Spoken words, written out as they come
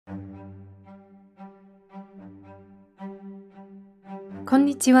こん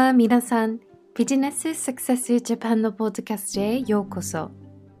にちは、皆さん。ビジネスサクセスジャパンのポッドキャストへようこそ。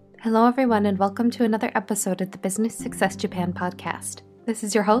Hello everyone and welcome to another episode of the Business Success Japan podcast. This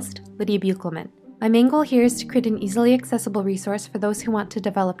is your host, Lydia Buchleman. My main goal here is to create an easily accessible resource for those who want to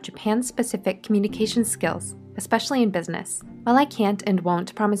develop Japan-specific communication skills, especially in business. While I can't and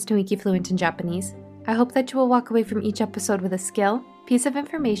won't promise to make you fluent in Japanese, I hope that you will walk away from each episode with a skill, piece of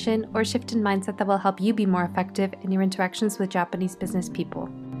information, or shift in mindset that will help you be more effective in your interactions with Japanese business people.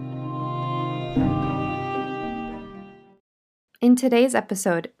 In today's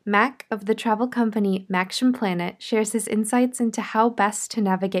episode, Mac of the travel company Maction Planet shares his insights into how best to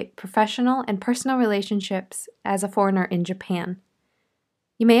navigate professional and personal relationships as a foreigner in Japan.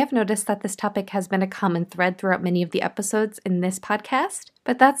 You may have noticed that this topic has been a common thread throughout many of the episodes in this podcast,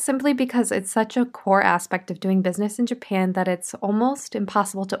 but that's simply because it's such a core aspect of doing business in Japan that it's almost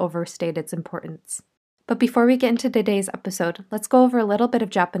impossible to overstate its importance. But before we get into today's episode, let's go over a little bit of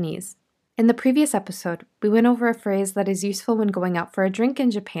Japanese. In the previous episode, we went over a phrase that is useful when going out for a drink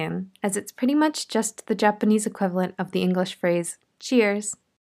in Japan, as it's pretty much just the Japanese equivalent of the English phrase, cheers.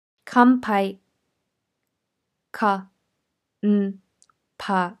 Kanpai. Ka. N.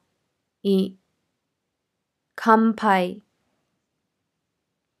 Pa. I. Kanpai.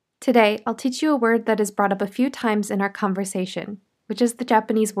 Today, I'll teach you a word that is brought up a few times in our conversation, which is the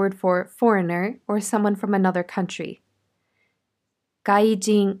Japanese word for foreigner or someone from another country.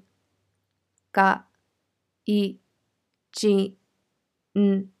 Gaijin. Ga-i-jin.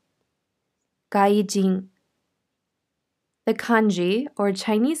 Gaijin. The kanji, or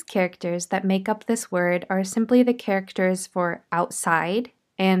Chinese characters that make up this word, are simply the characters for outside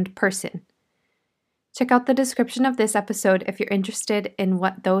and person. Check out the description of this episode if you're interested in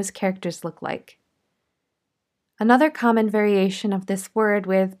what those characters look like. Another common variation of this word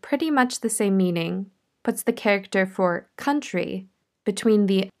with pretty much the same meaning puts the character for country between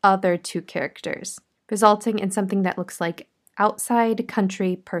the other two characters, resulting in something that looks like outside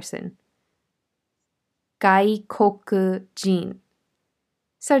country person. Gaikokujin.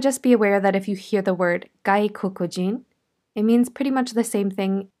 So just be aware that if you hear the word Gaikokujin, it means pretty much the same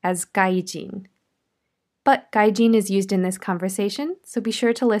thing as Gaijin. But Gaijin is used in this conversation, so be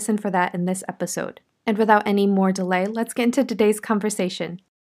sure to listen for that in this episode. And without any more delay, let's get into today's conversation.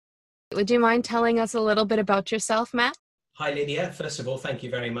 Would you mind telling us a little bit about yourself, Matt? Hi, Lydia. First of all, thank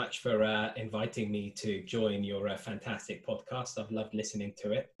you very much for inviting me to join your fantastic podcast. I've loved listening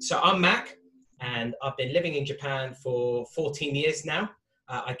to it. So I'm Mac, and I've been living in Japan for 14 years now.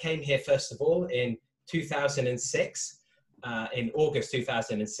 I came here, first of all, in 2006, in August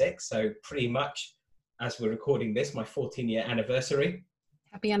 2006. So pretty much, as we're recording this, my 14-year anniversary.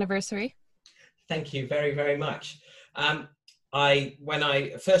 Happy anniversary. Thank you very, very much. When I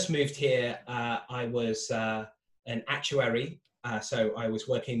first moved here, I was an actuary. So I was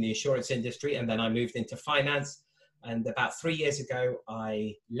working in the insurance industry, and then I moved into finance. And about 3 years ago,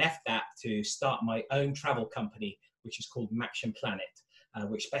 I left that to start my own travel company, which is called Maction Planet,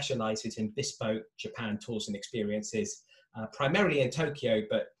 which specializes in bespoke Japan tours and experiences, primarily in Tokyo,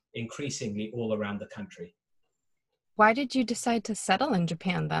 but increasingly all around the country. Why did you decide to settle in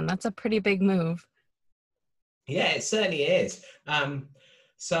Japan then? That's a pretty big move. Yeah, it certainly is.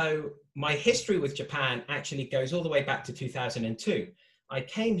 So my history with Japan actually goes all the way back to 2002. I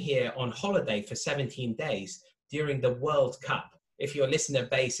came here on holiday for 17 days during the World Cup. If your listener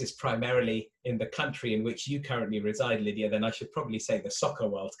base is primarily in the country in which you currently reside, Lydia, then I should probably say the Soccer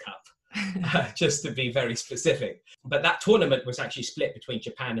World Cup, just to be very specific. But that tournament was actually split between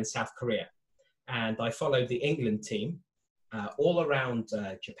Japan and South Korea. And I followed the England team all around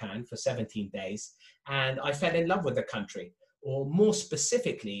Japan for 17 days. And I fell in love with the country. Or more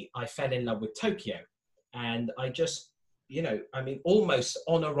specifically, I fell in love with Tokyo. And I just, almost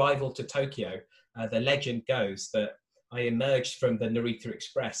on arrival to Tokyo, the legend goes that I emerged from the Narita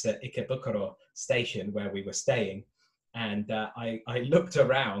Express at Ikebukuro station where we were staying. And I looked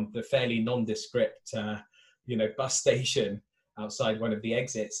around the fairly nondescript, bus station outside one of the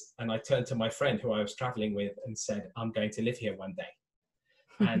exits. And I turned to my friend who I was traveling with and said, I'm going to live here one day.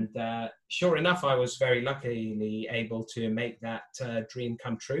 And sure enough, I was very luckily able to make that dream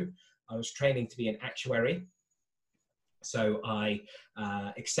come true. I was training to be an actuary. So I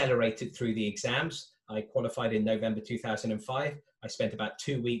accelerated through the exams. I qualified in November 2005. I spent about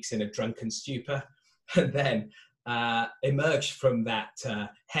 2 weeks in a drunken stupor and then emerged from that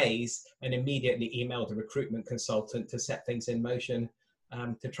haze and immediately emailed a recruitment consultant to set things in motion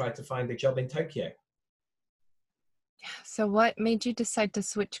to try to find a job in Tokyo. So what made you decide to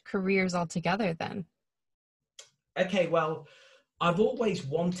switch careers altogether then? Okay, well, I've always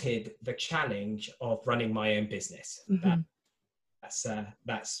wanted the challenge of running my own business. Mm-hmm.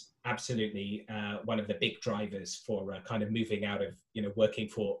 That's absolutely one of the big drivers for kind of moving out of, working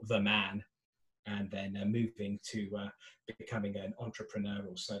for the man, and then moving to becoming an entrepreneur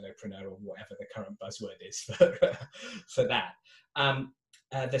or solopreneur or whatever the current buzzword is for that.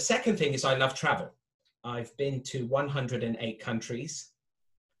 The second thing is I love travel. I've been to 108 countries,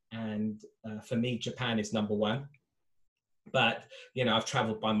 and for me, Japan is number one. But, I've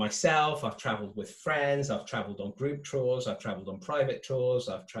traveled by myself, I've traveled with friends, I've traveled on group tours, I've traveled on private tours,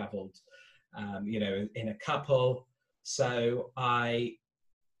 I've traveled, in a couple. So I've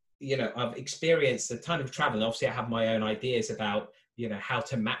experienced a ton of travel. And obviously, I have my own ideas about, how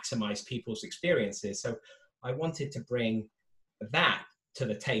to maximize people's experiences. So I wanted to bring that to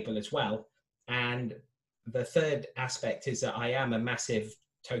the table as well. And the third aspect is that I am a massive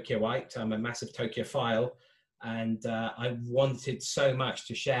Tokyoite. I'm a massive Tokyophile. And I wanted so much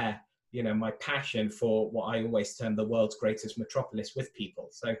to share, my passion for what I always term the world's greatest metropolis with people.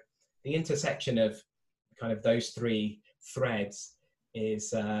 So the intersection of kind of those three threads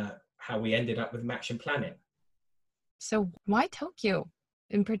is how we ended up with Maction Planet. So why Tokyo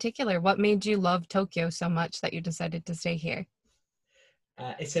in particular? What made you love Tokyo so much that you decided to stay here?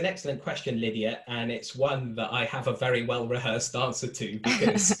 It's an excellent question, Lydia, and it's one that I have a very well-rehearsed answer to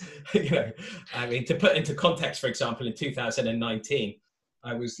because, to put into context, for example, in 2019,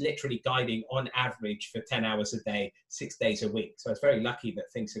 I was literally guiding on average for 10 hours a day, 6 days a week. So I was very lucky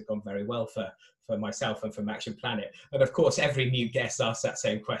that things had gone very well for myself and for Maction Planet. And of course, every new guest asks that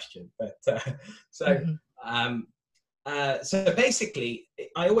same question. But so basically,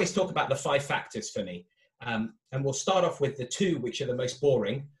 I always talk about the 5 factors for me. And we'll start off with the 2, which are the most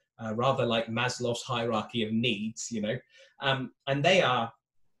boring, rather like Maslow's hierarchy of needs, and they are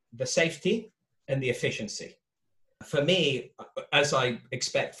the safety and the efficiency. For me, as I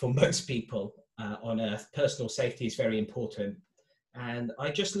expect for most people on Earth, personal safety is very important. And I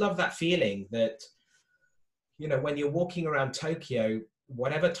just love that feeling that, when you're walking around Tokyo,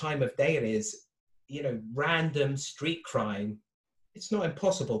 whatever time of day it is, random street crime, it's not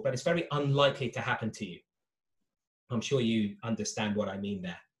impossible, but it's very unlikely to happen to you. I'm sure you understand what I mean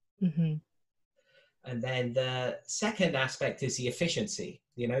there. Mm-hmm. And then the second aspect is the efficiency.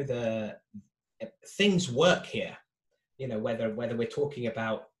 The things work here. Whether we're talking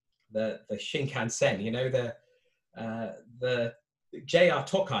about the Shinkansen, the JR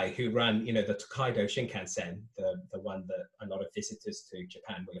Tokai who run, the Tokaido Shinkansen, the one that a lot of visitors to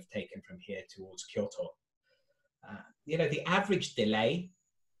Japan will have taken from here towards Kyoto. The average delay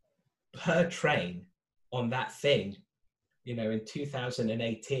per train on that thing, in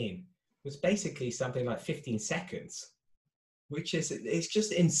 2018 was basically something like 15 seconds, which is, it's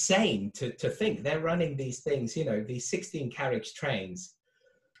just insane to think. They're running these things, these 16 carriage trains.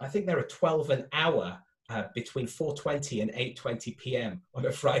 I think there are 12 an hour between 4:20 and 8:20 p.m. on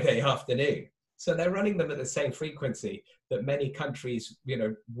a Friday afternoon. So they're running them at the same frequency that many countries,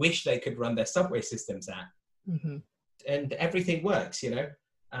 wish they could run their subway systems at. Mm-hmm. And everything works,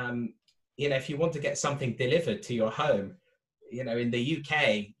 if you want to get something delivered to your home, in the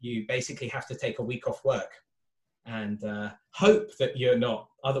UK, you basically have to take a week off work and hope that you're not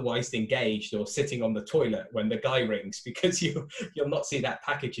otherwise engaged or sitting on the toilet when the guy rings, because you'll not see that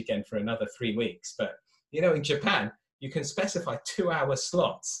package again for another 3 weeks. But, in Japan, you can specify 2-hour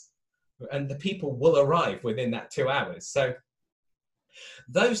slots and the people will arrive within that 2 hours. So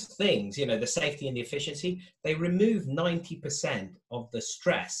those things, the safety and the efficiency, they remove 90% of the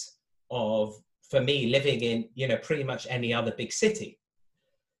stress of, for me, living in, pretty much any other big city.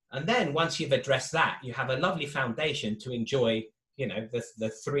 And then once you've addressed that, you have a lovely foundation to enjoy,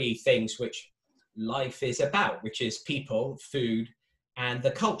 the 3 things which life is about, which is people, food, and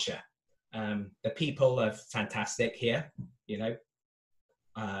the culture. The people are fantastic here, and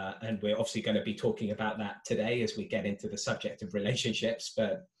we're obviously going to be talking about that today as we get into the subject of relationships.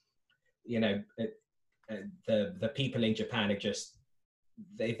 But, the people in Japan are just,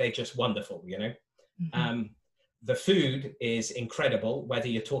 they're just wonderful, Mm-hmm. The food is incredible, whether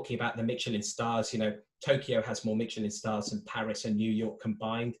you're talking about the Michelin stars, Tokyo has more Michelin stars than Paris and New York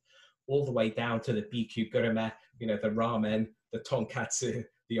combined, all the way down to the BQ gourmet, the ramen, the tonkatsu,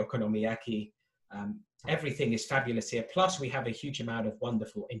 the okonomiyaki. Everything is fabulous here. Plus, we have a huge amount of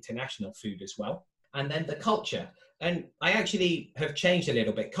wonderful international food as well. And then the culture. And I actually have changed a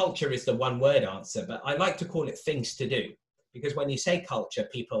little bit. Culture is the one-word answer, but I like to call it things to do. Because when you say culture,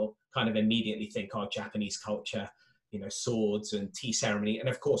 people kind of immediately think, oh, Japanese culture, swords and tea ceremony. And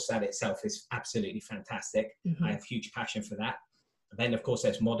of course, that itself is absolutely fantastic. Mm-hmm. I have huge passion for that. And then, of course,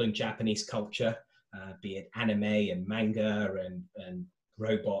 there's modern Japanese culture, be it anime and manga and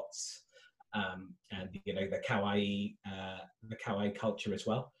robots. and the kawaii culture as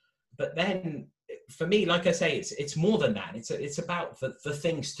well. But then, for me, like I say, it's more than that. It's about the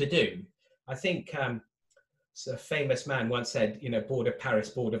things to do. I think a famous man once said, bored of Paris,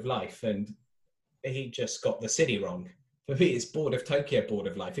 bored of life, and he just got the city wrong. For me, it's bored of Tokyo, bored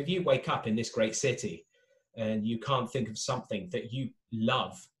of life. If you wake up in this great city and you can't think of something that you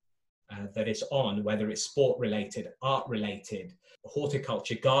love, that is on, whether it's sport related, art related,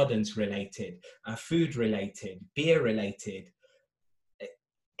 horticulture, gardens related, food related, beer related,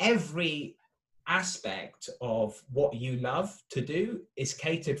 every aspect of what you love to do is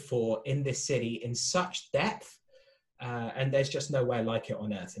catered for in this city in such depth, and there's just nowhere like it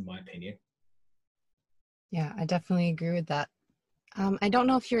on earth, in my opinion. Yeah, I definitely agree with that. I don't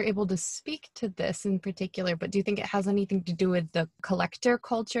know if you're able to speak to this in particular, but do you think it has anything to do with the collector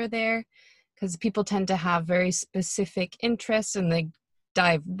culture there? Because people tend to have very specific interests and they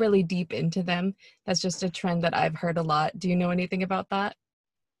dive really deep into them. That's just a trend that I've heard a lot. Do you know anything about that?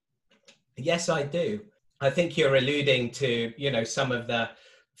 Yes, I do. I think you're alluding to, some of the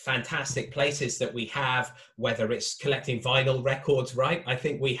fantastic places that we have, whether it's collecting vinyl records, right? I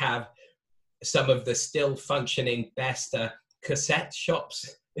think we have some of the still functioning best cassette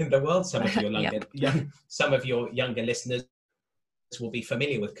shops in the world. Some of your some of your younger listeners will be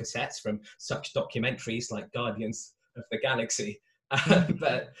familiar with cassettes from such documentaries like Guardians of the Galaxy.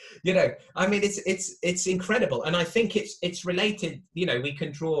 But I mean, it's incredible, and I think it's related. We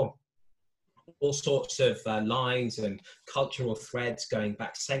can draw all sorts of lines and cultural threads going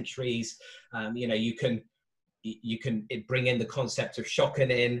back centuries. You can bring in the concept of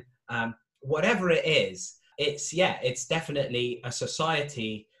shokunin, whatever it is. It's definitely a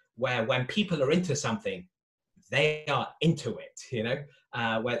society where when people are into something, they are into it,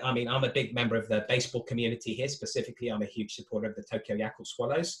 I'm a big member of the baseball community here. Specifically, I'm a huge supporter of the Tokyo Yakult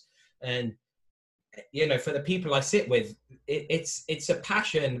Swallows. And, for the people I sit with, it's a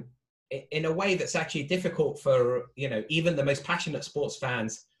passion in a way that's actually difficult for, even the most passionate sports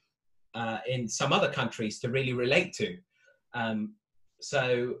fans in some other countries to really relate to.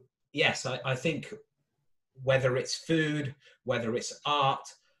 So, yes, I think whether it's food, whether it's art,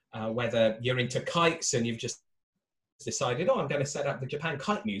 whether you're into kites and you've just decided, I'm going to set up the Japan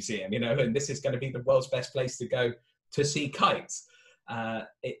Kite Museum, and this is going to be the world's best place to go to see kites.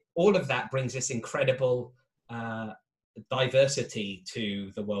 All of that brings this incredible diversity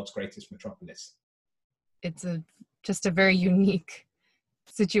to the world's greatest metropolis. It's just a very unique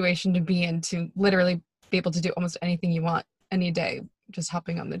situation to be in, to literally be able to do almost anything you want any day, just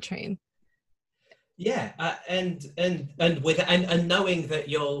hopping on the train. Yeah, and knowing that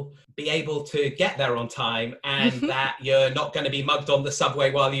you'll be able to get there on time, and that you're not going to be mugged on the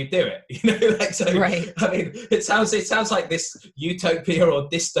subway while you do it. So. Right. I mean, it sounds like this utopia or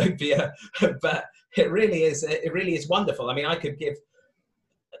dystopia, but it really is wonderful. I mean, I could give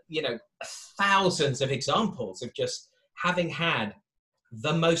thousands of examples of just having had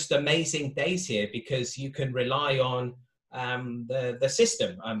the most amazing days here because you can rely on the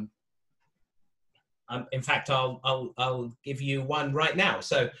system. In fact, I'll give you one right now.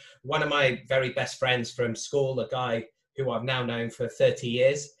 So one of my very best friends from school, a guy who I've now known for 30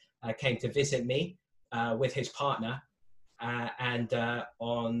 years, came to visit me with his partner. And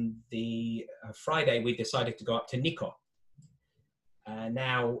on the Friday, we decided to go up to Nikko.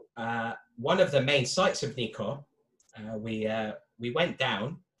 Now, one of the main sites of Nikko, we went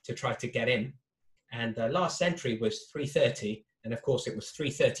down to try to get in. And the last entry was 3:30. And of course, it was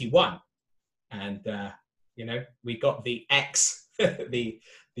 3:31. And, we got the X, the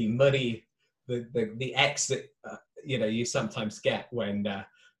muddy, the X that, you sometimes get when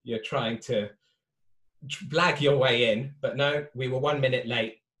you're trying to blag your way in. But no, we were 1 minute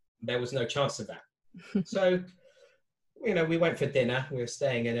late. There was no chance of that. So, we went for dinner. We were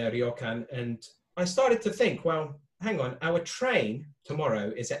staying in a ryokan. And I started to think, well, hang on, our train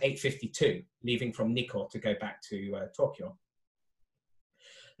tomorrow is at 8:52, leaving from Nikko to go back to Tokyo.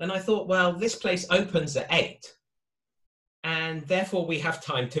 And I thought, well, this place opens at 8, and therefore we have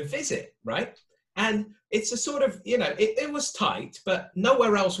time to visit, right? And it's a sort of, it was tight, but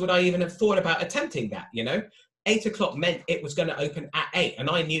nowhere else would I even have thought about attempting that, 8 o'clock meant it was going to open at 8.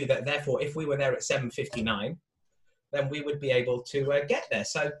 And I knew that, therefore, if we were there at 7:59, then we would be able to get there.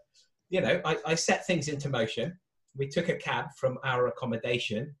 So, I set things into motion. We took a cab from our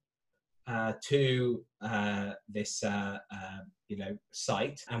accommodation to this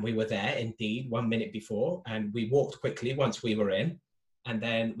site, and we were there indeed 1 minute before, and we walked quickly once we were in, and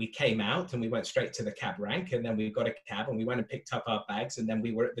then we came out and we went straight to the cab rank, and then we got a cab and we went and picked up our bags, and then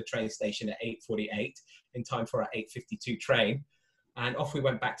we were at the train station at 8:48 in time for our 8:52 train. and off we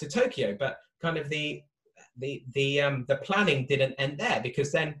went back to Tokyo. But kind of the planning didn't end there,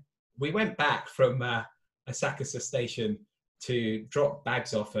 because then we went back from Asakusa Station to drop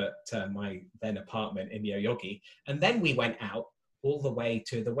bags off at my then apartment in Yoyogi, and then we went out all the way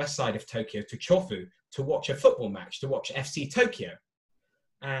to the west side of Tokyo to Chofu to watch a football match, to watch FC Tokyo.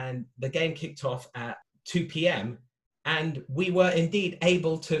 And the game kicked off at 2 p.m. and we were indeed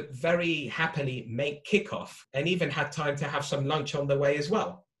able to very happily make kickoff, and even had time to have some lunch on the way as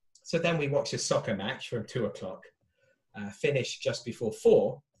well. So then we watched a soccer match from 2 o'clock, finished just before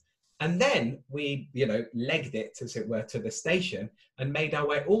 4. And then we, legged it, as it were, to the station and made our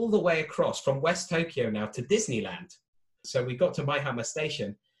way all the way across from West Tokyo now to Disneyland. So we got to Maihama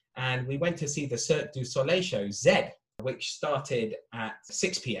Station and we went to see the Cirque du Soleil show, Z, which started at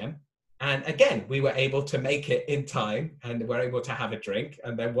 6 p.m. And again, we were able to make it in time and were able to have a drink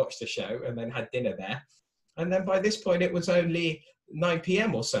and then watch the show and then had dinner there. And then by this point, it was only 9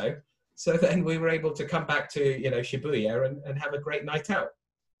 p.m. or so. So then we were able to come back to, Shibuya and have a great night out.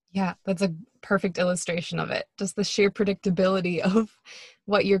 Yeah, that's a perfect illustration of it. Just the sheer predictability of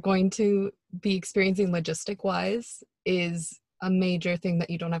what you're going to be experiencing logistic-wise is a major thing that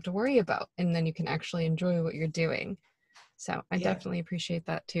you don't have to worry about. And then you can actually enjoy what you're doing. So I definitely appreciate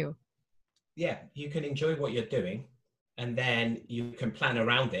that too. Yeah, you can enjoy what you're doing and then you can plan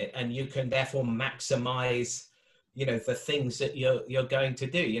around it, and you can therefore maximize, the things that you're going to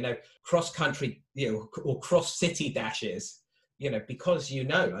do, cross-country, or cross-city dashes. Because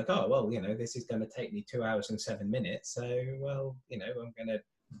like, oh, well, this is going to take me 2 hours and 7 minutes. So, well, I'm going to,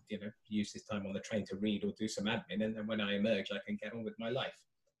 use this time on the train to read or do some admin. And then when I emerge, I can get on with my life.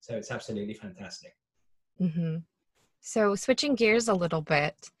 So it's absolutely fantastic. Mm-hmm. So switching gears a little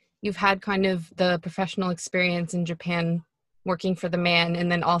bit, you've had kind of the professional experience in Japan working for the man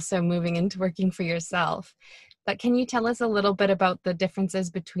and then also moving into working for yourself. But can you tell us a little bit about the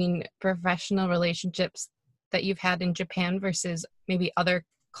differences between professional relationships that you've had in Japan versus maybe other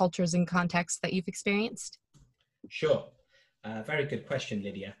cultures and contexts that you've experienced? Sure. Very good question,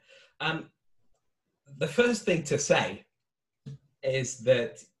 Lydia. The first thing to say is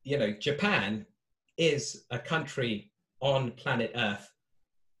that, Japan is a country on planet Earth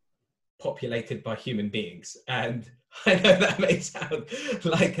populated by human beings. And I know that may sound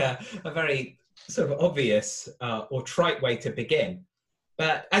like a very sort of obvious or trite way to begin.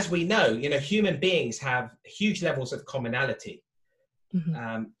 But as we know, human beings have huge levels of commonality.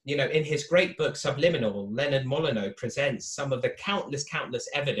 Mm-hmm. In his great book, Subliminal, Leonard Molyneux presents some of the countless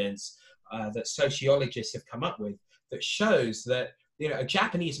evidence that sociologists have come up with that shows that, a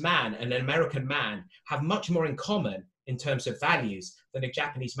Japanese man and an American man have much more in common in terms of values than a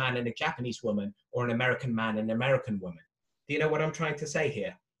Japanese man and a Japanese woman, or an American man and an American woman. Do you know what I'm trying to say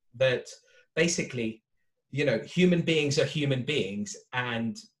here? That basically, human beings are human beings,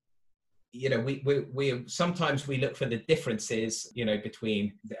 and we sometimes we look for the differences,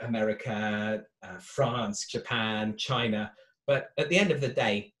 between America, France, Japan, China, but at the end of the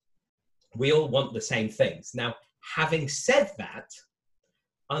day, we all want the same things. Now, having said that,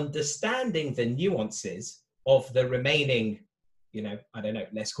 understanding the nuances of the remaining,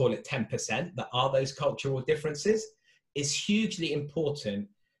 let's call it 10% that are those cultural differences is hugely important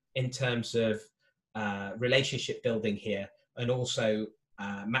in terms of relationship building here, and also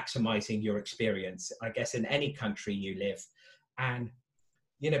maximizing your experience, I guess, in any country you live. And,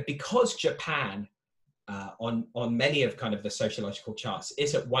 because Japan, on many of kind of the sociological charts,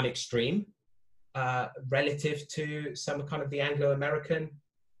 is at one extreme relative to some kind of the Anglo-American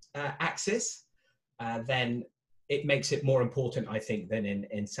axis, then it makes it more important, I think, than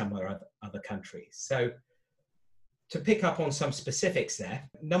in some other countries. So to pick up on some specifics there,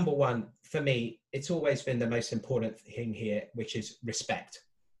 number one, for me, it's always been the most important thing here, which is respect.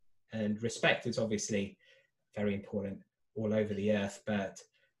 And respect is obviously very important all over the earth. But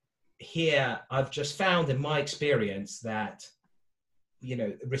here, I've just found in my experience that,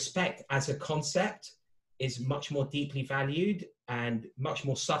 respect as a concept is much more deeply valued and much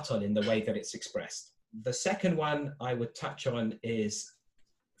more subtle in the way that it's expressed. The second one I would touch on is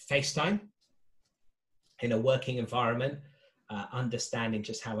FaceTime in a working environment, understanding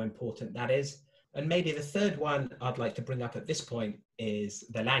just how important that is. And maybe the third one I'd like to bring up at this point is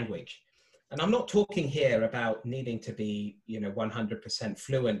the language. And I'm not talking here about needing to be, 100%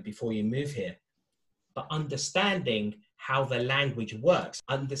 fluent before you move here, but understanding how the language works,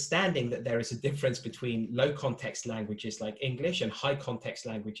 understanding that there is a difference between low context languages like English and high context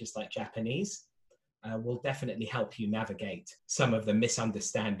languages like Japanese, will definitely help you navigate some of the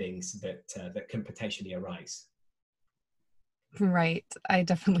misunderstandings that can potentially arise. Right. I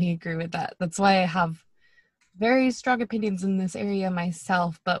definitely agree with that. That's why I have very strong opinions in this area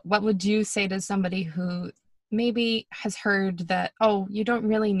myself, but what would you say to somebody who maybe has heard that, oh, you don't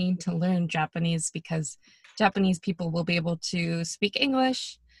really need to learn Japanese because Japanese people will be able to speak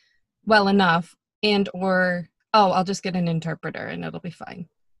English well enough, and or, oh, I'll just get an interpreter and it'll be fine?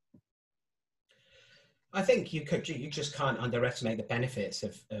 I think you just can't underestimate the benefits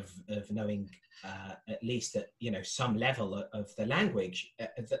of knowing at least at some level of the language,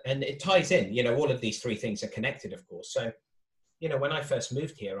 and it ties in. All of these three things are connected, of course. So when I first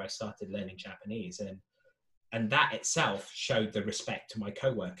moved here, I started learning Japanese, and that itself showed the respect to my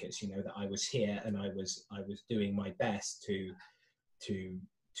coworkers. That I was here and I was doing my best to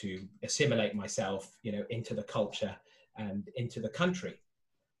assimilate myself into the culture and into the country.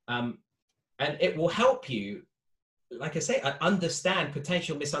 And it will help you, like I say, understand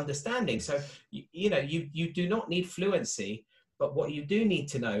potential misunderstandings. So, you do not need fluency, but what you do need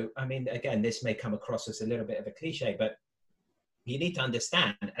to know, I mean, again, this may come across as a little bit of a cliche, but you need to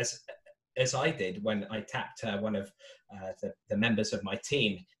understand, as I did when I tapped one of the members of my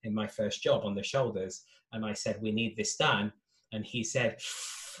team in my first job on the shoulders, and I said, we need this done. And he said,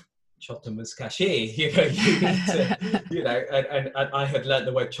 Chotto musukashi, you need to, and I had learned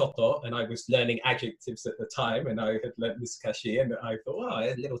the word chotto, and I was learning adjectives at the time, and I had learned musukashi, and I thought, wow,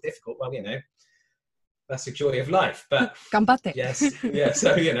 a little difficult. Well, that's the joy of life. But Ganbatte. yes, yeah.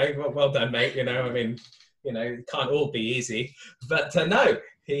 So well done, mate. I mean, it can't all be easy. But no,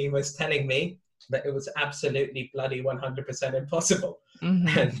 he was telling me that it was absolutely bloody 100% impossible,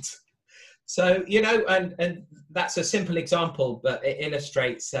 and. So, and that's a simple example, but it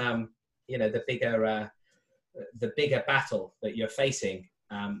illustrates, the bigger battle that you're facing.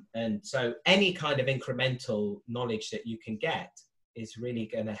 And so any kind of incremental knowledge that you can get is really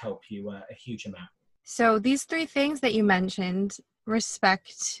going to help you a huge amount. So these three things that you mentioned,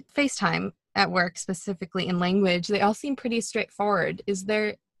 respect, FaceTime at work, specifically in language, they all seem pretty straightforward. Is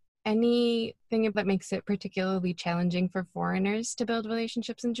there anything that makes it particularly challenging for foreigners to build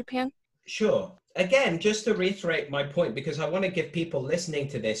relationships in Japan? Sure. Again, just to reiterate my point, because I want to give people listening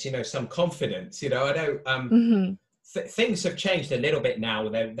to this, some confidence. I know things have changed a little bit now.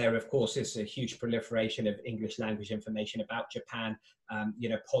 There, of course, is a huge proliferation of English language information about Japan.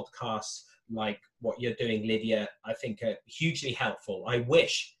 Podcasts like what you're doing, Lydia, I think are hugely helpful. I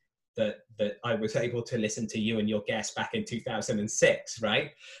wish that I was able to listen to you and your guest back in 2006,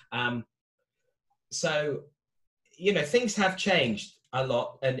 right? So, things have changed a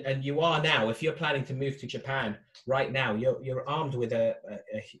lot, and you are now, if you're planning to move to Japan right now, you're armed with a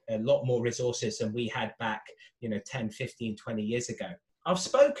lot more resources than we had back 10, 15, 20 years ago. I've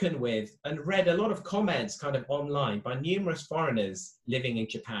spoken with and read a lot of comments kind of online by numerous foreigners living in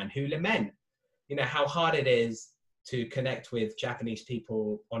Japan who lament how hard it is to connect with Japanese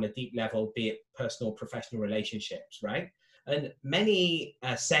people on a deep level, be it personal, professional relationships, right? And many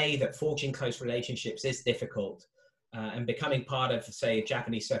say that forging close relationships is difficult. And becoming part of, say, a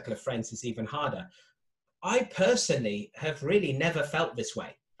Japanese circle of friends is even harder. I personally have really never felt this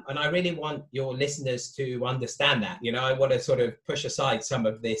way. And I really want your listeners to understand that. I want to sort of push aside some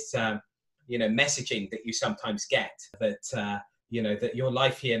of this, messaging that you sometimes get, that, that your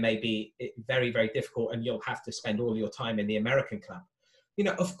life here may be very, very difficult and you'll have to spend all your time in the American club.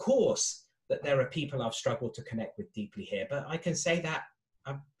 Of course, that there are people I've struggled to connect with deeply here, but I can say that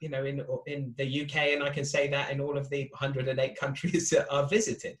in the UK, and I can say that in all of the 108 countries that I've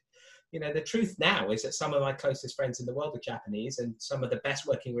visited. The truth now is that some of my closest friends in the world are Japanese, and some of the best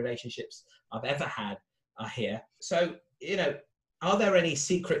working relationships I've ever had are here. So, are there any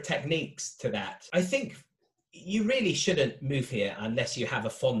secret techniques to that? I think you really shouldn't move here unless you have a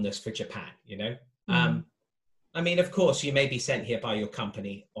fondness for Japan, I mean, of course, you may be sent here by your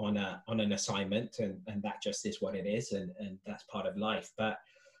company on an assignment, and that just is what it is, and that's part of life. But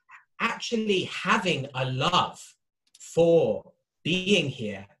actually having a love for being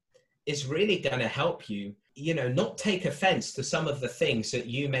here is really going to help you, not take offense to some of the things that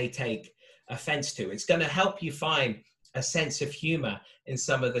you may take offense to. It's going to help you find a sense of humor in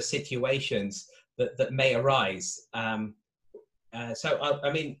some of the situations that may arise. So,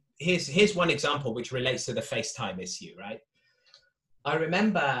 I mean, here's one example which relates to the FaceTime issue, right? I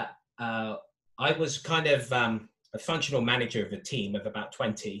remember I was kind of a functional manager of a team of about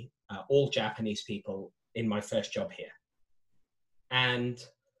 20, all Japanese people in my first job here. And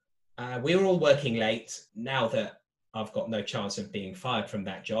we were all working late. Now that I've got no chance of being fired from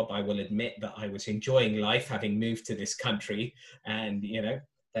that job, I will admit that I was enjoying life having moved to this country, and,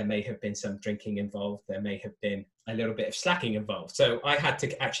 there may have been some drinking involved. There may have been a little bit of slacking involved. So I had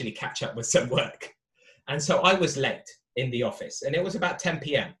to actually catch up with some work. And so I was late in the office, and it was about 10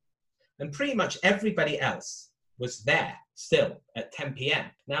 p.m. and pretty much everybody else was there still at 10 p.m.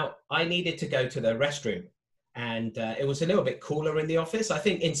 Now, I needed to go to the restroom, and it was a little bit cooler in the office. I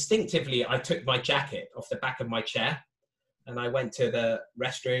think instinctively I took my jacket off the back of my chair, and I went to the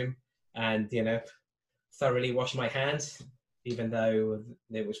restroom and, thoroughly washed my hands, even though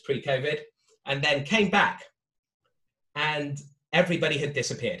it was pre-COVID, and then came back, and everybody had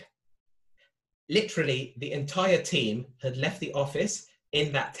disappeared. Literally, the entire team had left the office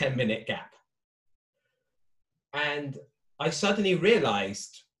in that 10-minute gap. And I suddenly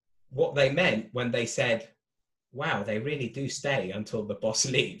realized what they meant when they said, wow, they really do stay until the boss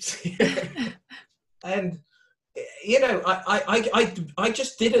leaves. And, I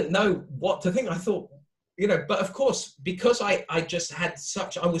just didn't know what to think. I thought, but of course, because I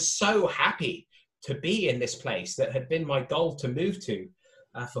was so happy to be in this place that had been my goal to move to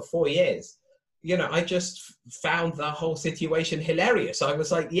for 4 years. I just found the whole situation hilarious. I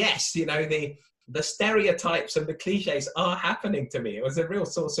was like, yes, the stereotypes and the cliches are happening to me. It was a real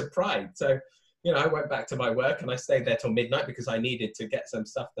source of pride. So, I went back to my work and I stayed there till midnight because I needed to get some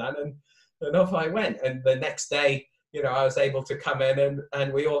stuff done, and off I went. And the next day, I was able to come in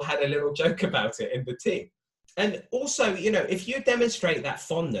and we all had a little joke about it in the team. And also, if you demonstrate that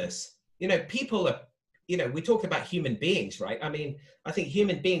fondness, people are, we talk about human beings, right? I mean, I think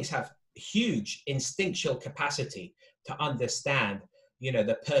human beings have huge instinctual capacity to understand,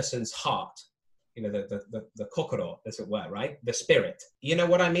 the person's heart, the kokoro, as it were, right? The spirit. You know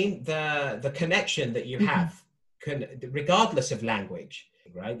what I mean? The connection that you have, regardless of language,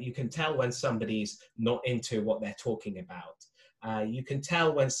 right? You can tell when somebody's not into what they're talking about. You can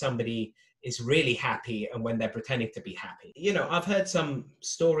tell when somebody is really happy and when they're pretending to be happy. I've heard some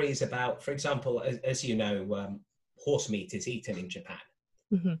stories about, for example, as you know, horse meat is eaten in Japan,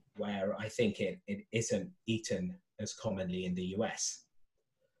 where I think it isn't eaten as commonly in the US.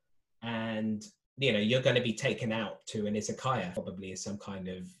 And, you're going to be taken out to an izakaya, probably as some kind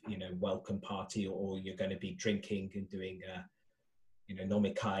of, welcome party, or you're going to be drinking and doing,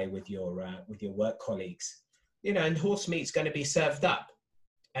 nomikai with your work colleagues, and horse meat's going to be served up.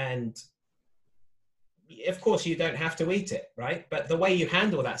 And of course, you don't have to eat it, right? But the way you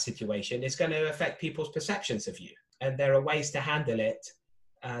handle that situation is going to affect people's perceptions of you. And there are ways to handle it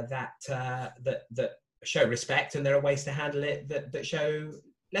that show respect, and there are ways to handle it that show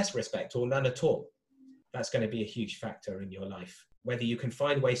less respect or none at all. That's going to be a huge factor in your life. Whether you can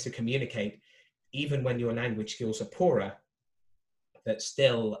find ways to communicate, even when your language skills are poorer, that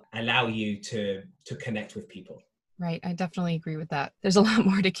still allow you to connect with people. Right, I definitely agree with that. There's a lot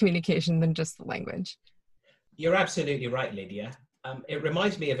more to communication than just the language. You're absolutely right, Lydia. It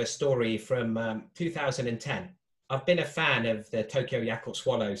reminds me of a story from 2010. I've been a fan of the Tokyo Yakult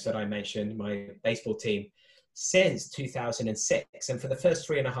Swallows that I mentioned, my baseball team, since 2006. And for the first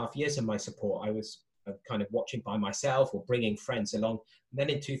 3.5 years of my support, I was kind of watching by myself or bringing friends along. And then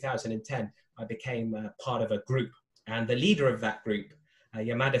in 2010, I became part of a group. And the leader of that group,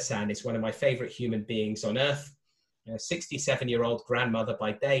 Yamada-san, is one of my favorite human beings on earth. A 67-year-old grandmother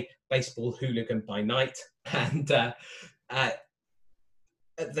by day, baseball hooligan by night. And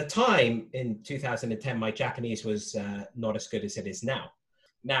at the time, in 2010, my Japanese was not as good as it is now.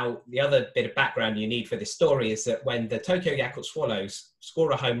 Now, the other bit of background you need for this story is that when the Tokyo Yakult Swallows score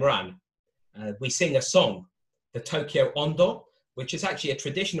a home run, we sing a song, the Tokyo Ondo, which is actually a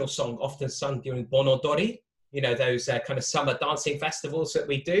traditional song often sung during Bonodori, those kind of summer dancing festivals that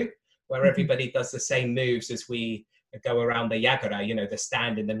we do, where everybody does the same moves as we go around the yagara, the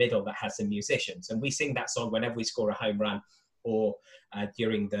stand in the middle that has the musicians. And we sing that song whenever we score a home run, or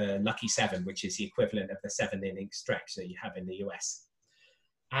during the Lucky Seven, which is the equivalent of the 7-inning stretch that you have in the US.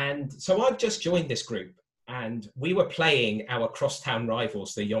 And so I've just joined this group, and we were playing our crosstown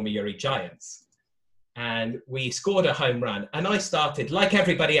rivals, the Yomiuri Giants. And we scored a home run, and I started, like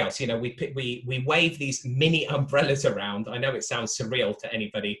everybody else, we wave these mini umbrellas around. I know it sounds surreal to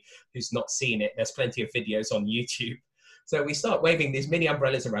anybody who's not seen it. There's plenty of videos on YouTube. So we start waving these mini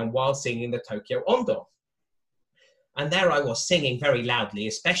umbrellas around while singing the Tokyo Ondo. And there I was singing very loudly,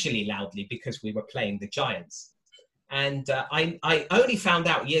 especially loudly because we were playing the Giants. And I only found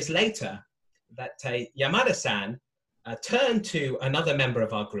out years later that Yamada-san turned to another member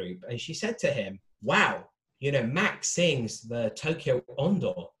of our group, and she said to him, wow, Mac sings the Tokyo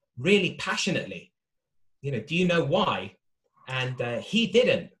Ondo really passionately. Do you know why? And he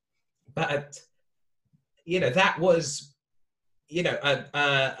didn't. But, that was,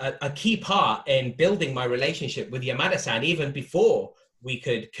 a key part in building my relationship with Yamada-san, even before we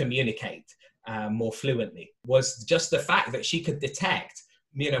could communicate more fluently, was just the fact that she could detect,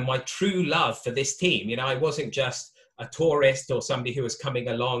 my true love for this team. I wasn't just a tourist or somebody who was coming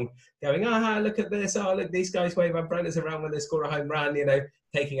along going, ah, look at this. Oh, look, these guys wave umbrellas around when they score a home run, you know,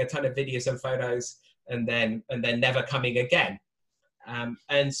 taking a ton of videos and photos and then never coming again.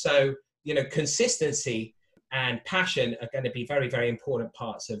 And so, you know, consistency and passion are going to be very, very important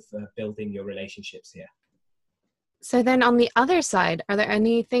parts of building your relationships here. So then on the other side, are there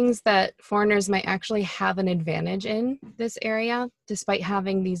any things that foreigners might actually have an advantage in this area, despite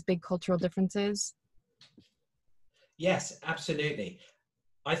having these big cultural differences? Yes, absolutely.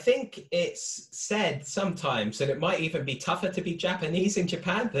 I think it's said sometimes that it might even be tougher to be Japanese in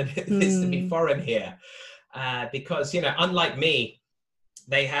Japan than it is to be foreign here. Because, you know, unlike me,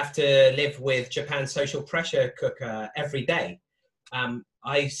 they have to live with Japan's social pressure cooker every day.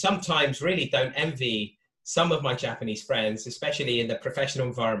 I sometimes really don't envy some of my Japanese friends, especially in the professional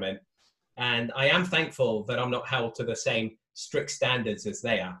environment. And I am thankful that I'm not held to the same strict standards as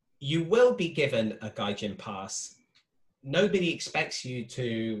they are. You will be given a Gaijin pass. Nobody expects you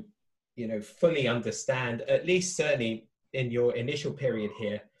to, you know, fully understand, at least certainly in your initial period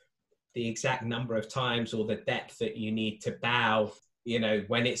here, the exact number of times or the depth that you need to bow, you know,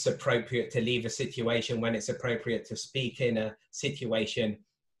 when it's appropriate to leave a situation, when it's appropriate to speak in a situation.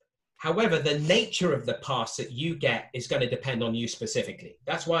 However, the nature of the pass that you get is going to depend on you specifically.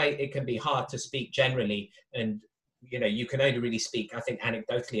 That's why it can be hard to speak generally. And, you know, you can only really speak, I think,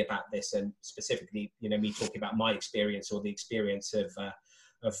 anecdotally about this, and specifically, you know, me talking about my experience or the experience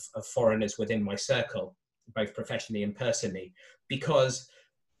of foreigners within my circle, both professionally and personally, because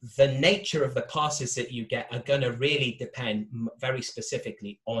the nature of the passes that you get are going to really depend very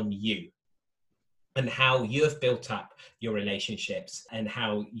specifically on you and how you have built up your relationships and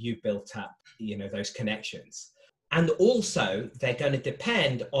how you've built up, you know, those connections. And also they're going to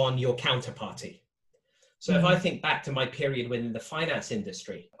depend on your counterparty. So if I think back to my period within the finance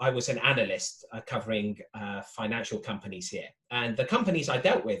industry, I was an analyst covering financial companies here. And the companies I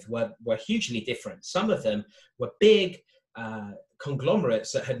dealt with were hugely different. Some of them were big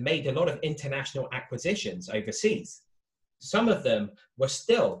conglomerates that had made a lot of international acquisitions overseas. Some of them were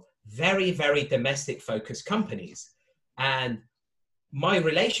still very, very domestic focused companies. And my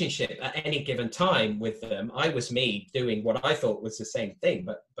relationship at any given time with them, I was me doing what I thought was the same thing,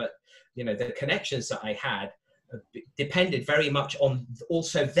 but you know, the connections that I had depended very much on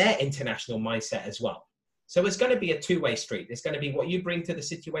also their international mindset as well. So it's going to be a two-way street. It's going to be what you bring to the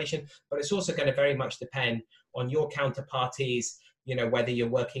situation, but it's also going to very much depend on your counterparties. You know, whether you're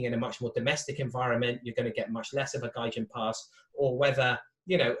working in a much more domestic environment, you're going to get much less of a Gaijin pass, or whether,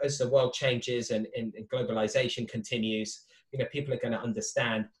 you know, as the world changes and globalization continues, you know, people are going to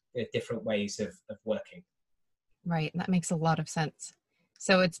understand different ways of working. Right, that makes a lot of sense.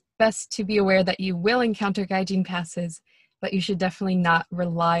 So it's best to be aware that you will encounter Gaijin passes, but you should definitely not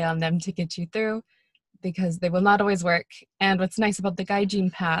rely on them to get you through, because they will not always work. And what's nice about the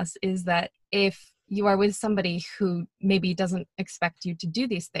Gaijin pass is that if you are with somebody who maybe doesn't expect you to do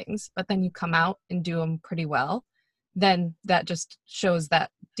these things, but then you come out and do them pretty well, then that just shows that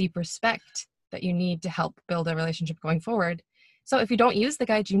deep respect that you need to help build a relationship going forward. So if you don't use the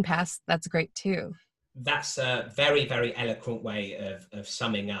Gaijin pass, that's great too. That's a very, very eloquent way of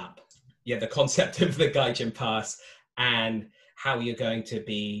summing up, yeah, the concept of the Gaijin pass and how you're going to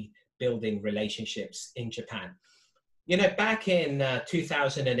be building relationships in Japan. You know, back in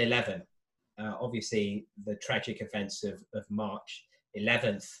 2011, obviously the tragic events of March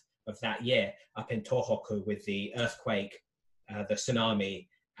 11th of that year up in Tohoku with the earthquake, the tsunami,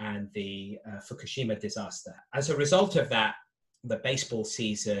 and the Fukushima disaster. As a result of that, the baseball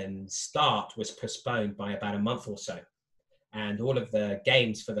season start was postponed by about a month or so. And all of the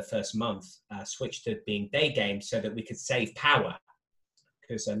games for the first month switched to being day games so that we could save power,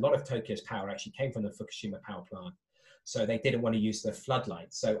 because a lot of Tokyo's power actually came from the Fukushima power plant. So they didn't want to use the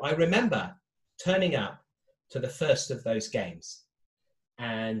floodlights. So I remember turning up to the first of those games.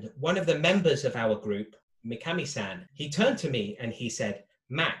 And one of the members of our group, Mikami-san, he turned to me and he said,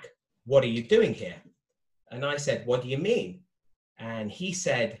 "Mac, what are you doing here?" And I said, "What do you mean?" And he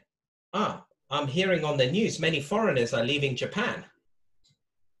said, "I'm hearing on the news many foreigners are leaving Japan."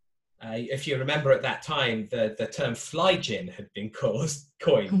 If you remember at that time, the term fly-jin had been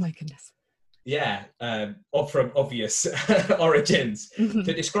coined. Oh my goodness. Yeah, from obvious origins,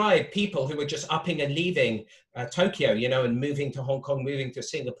 to describe people who were just upping and leaving Tokyo, you know, and moving to Hong Kong, moving to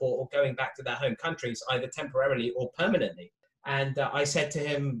Singapore, or going back to their home countries, either temporarily or permanently. And I said to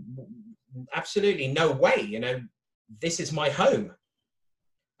him, absolutely no way, you know, this is my home.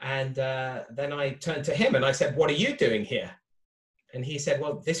 And then I turned to him and I said, "What are you doing here?" And he said,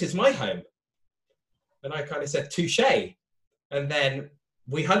 "Well, this is my home." And I kind of said, "Touche." And then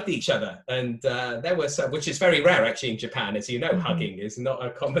we hugged each other, and there was some, which is very rare actually in Japan, as you know. Hugging is not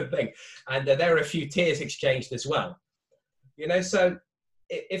a common thing, and there were a few tears exchanged as well. So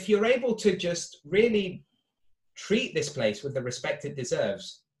if you're able to just really treat this place with the respect it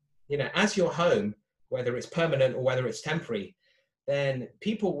deserves, as your home, whether it's permanent or whether it's temporary, then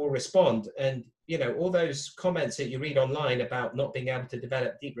people will respond. And all those comments that you read online about not being able to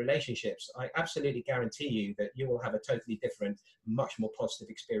develop deep relationships, I absolutely guarantee you that you will have a totally different, much more positive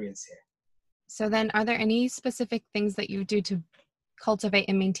experience here. So then, are there any specific things that you do to cultivate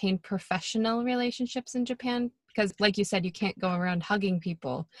and maintain professional relationships in Japan? Because like you said, you can't go around hugging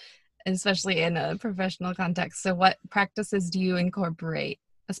people, especially in a professional context. So what practices do you incorporate,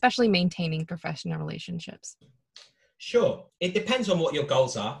 especially maintaining professional relationships? Sure. It depends on what your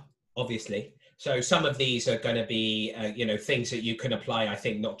goals are, obviously. So some of these are going to be, things that you can apply, I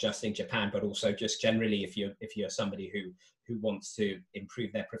think, not just in Japan, but also just generally if you're somebody who wants to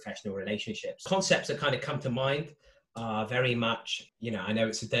improve their professional relationships. Concepts that kind of come to mind are very much, I know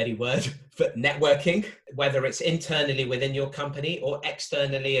it's a dirty word, but networking, whether it's internally within your company or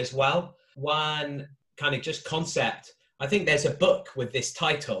externally as well. One kind of just concept, I think there's a book with this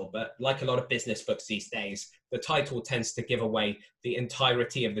title, but like a lot of business books these days, the title tends to give away the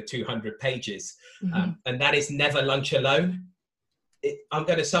entirety of the 200 pages. And that is Never Lunch Alone. I'm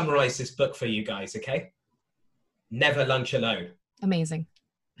going to summarize this book for you guys, okay? Never Lunch Alone. Amazing.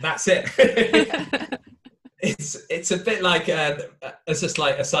 That's it. It's a bit like, as a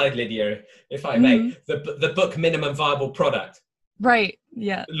slight aside, Lydia, if I may, the book Minimum Viable Product. Right,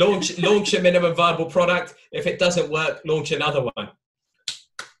 yeah. Launch a minimum viable product. If it doesn't work, launch another one.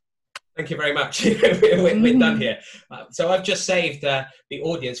 Thank you very much. We're done here. So I've just saved the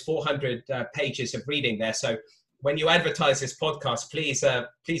audience 400 pages of reading there. So when you advertise this podcast,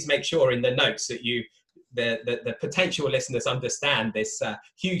 please make sure in the notes that the potential listeners understand this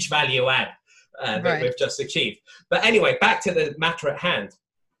huge value add that we've just achieved. But anyway, back to the matter at hand.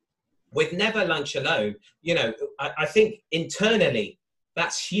 With Never Lunch Alone, I think internally,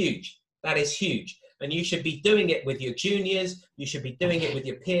 that's huge. That is huge. And you should be doing it with your juniors, you should be doing it with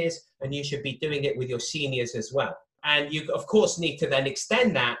your peers, and you should be doing it with your seniors as well. And you, of course, need to then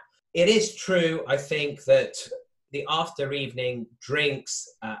extend that. It is true, I think, that the after evening drinks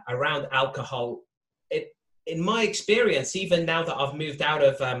around alcohol, in my experience, even now that I've moved out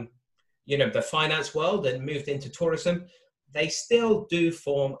of the finance world and moved into tourism, they still do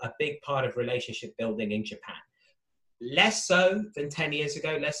form a big part of relationship building in Japan. Less so than 10 years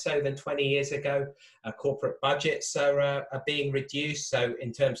ago, less so than 20 years ago. Corporate budgets are being reduced. So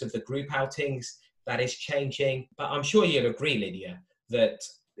in terms of the group outings, that is changing. But I'm sure you'll agree, Lydia, that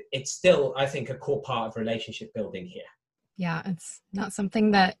it's still, I think, a core part of relationship building here. Yeah, it's not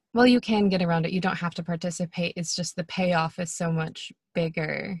something that, well, you can get around it. You don't have to participate. It's just the payoff is so much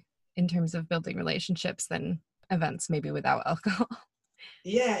bigger in terms of building relationships than events maybe without alcohol.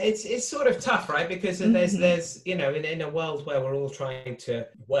 Yeah, it's sort of tough, right? Because there's in a world where we're all trying to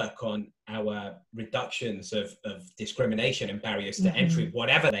work on our reductions of discrimination and barriers to entry,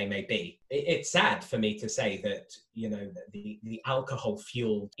 whatever they may be. It's sad for me to say that the alcohol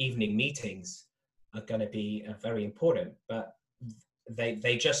fueled evening meetings are going to be very important, but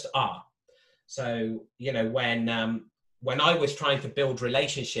they just are. So when I was trying to build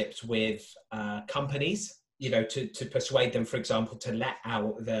relationships with companies, to persuade them, for example, to let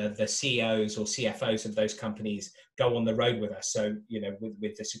the CEOs or CFOs of those companies go on the road with us. So,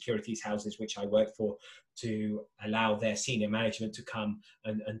 with the securities houses which I work for, to allow their senior management to come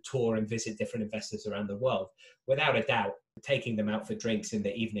and tour and visit different investors around the world. Without a doubt, taking them out for drinks in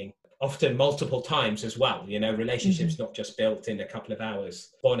the evening, often multiple times as well. Relationships not just built in a couple of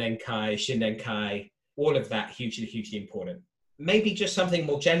hours. Bonenkai, Shinnenkai, all of that hugely, hugely important. Maybe just something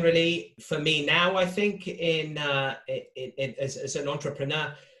more generally for me now, I think as an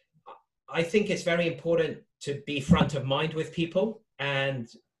entrepreneur, I think it's very important to be front of mind with people. And,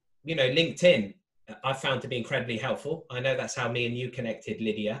 LinkedIn, I found to be incredibly helpful. I know that's how me and you connected,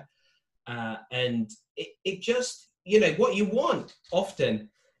 Lydia. And it just, what you want often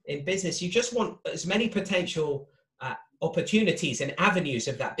in business, you just want as many potential opportunities and avenues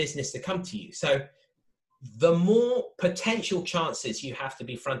of that business to come to you. So the more potential chances you have to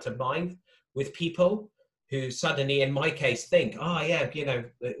be front of mind with people who suddenly, in my case, think, oh yeah,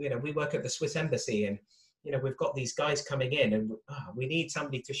 we work at the Swiss embassy and, we've got these guys coming in and we need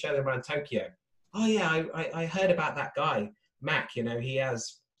somebody to show them around Tokyo. Oh yeah, I heard about that guy, Mac, he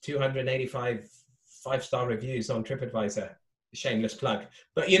has 285 5-star reviews on TripAdvisor. Shameless plug,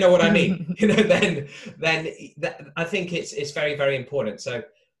 but you know what I mean. then I think it's very, very important. So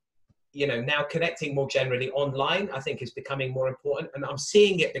now connecting more generally online, I think, is becoming more important. And I'm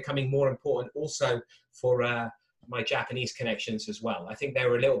seeing it becoming more important also for my Japanese connections as well. I think they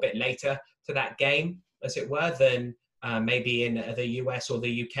were a little bit later to that game, as it were, than maybe in the US or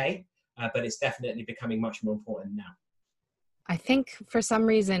the UK, but it's definitely becoming much more important now. I think for some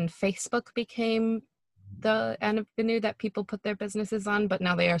reason, Facebook became the avenue that people put their businesses on, but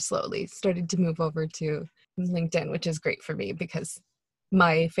now they are slowly starting to move over to LinkedIn, which is great for me because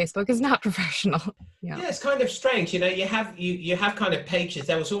my Facebook is not professional. Yeah, it's kind of strange. You have kind of pages.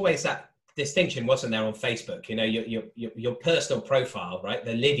 There was always that distinction, wasn't there, on Facebook? Your personal profile, right?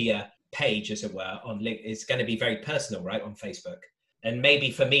 The Lydia page, as it were, is going to be very personal, right, on Facebook. And maybe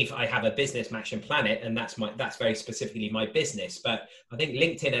for me, I have a business, Match and Planet, and that's very specifically my business. But I think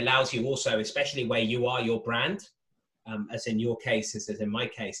LinkedIn allows you also, especially where you are your brand, as in your case, as in my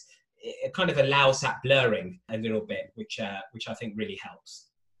case, it kind of allows that blurring a little bit, which I think really helps.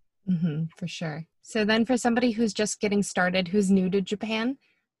 Mm-hmm, for sure. So then for somebody who's just getting started, who's new to Japan,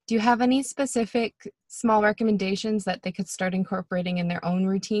 do you have any specific small recommendations that they could start incorporating in their own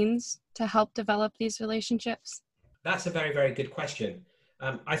routines to help develop these relationships? That's a very, very good question.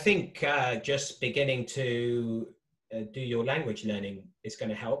 I think just beginning to do your language learning is going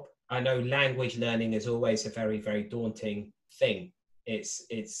to help. I know language learning is always a very, very daunting thing. It's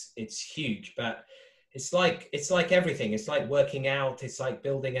huge, but it's like everything. It's like working out. It's like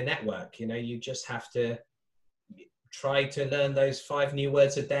building a network. You just have to try to learn those 5 new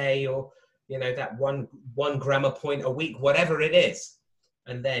words a day, or that one grammar point a week, whatever it is.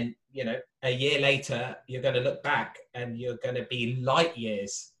 And then, a year later, you're going to look back and you're going to be light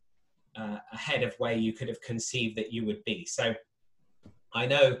years ahead of where you could have conceived that you would be. So I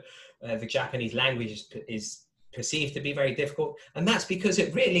know the Japanese language is perceived to be very difficult, and that's because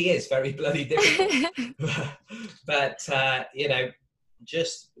it really is very bloody difficult. But,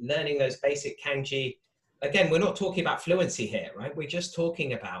 just learning those basic kanji, again, we're not talking about fluency here, right? We're just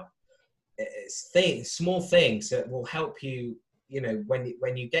talking about small things that will help you,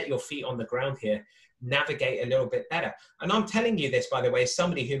 when you get your feet on the ground here, navigate a little bit better. And I'm telling you this, by the way, as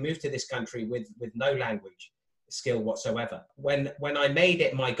somebody who moved to this country with no language skill whatsoever. When I made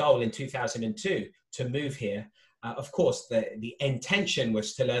it my goal in 2002 to move here, of course, the intention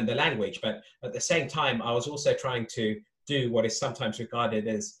was to learn the language, but at the same time, I was also trying to do what is sometimes regarded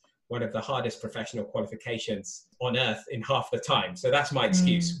as one of the hardest professional qualifications on earth in half the time. So that's my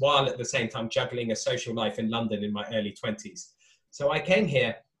excuse, while at the same time juggling a social life in London in my early 20s. So I came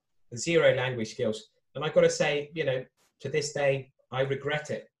here with 0 language skills. And I've got to say, to this day, I regret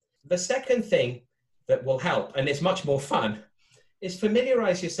it. The second thing that will help, and it's much more fun, is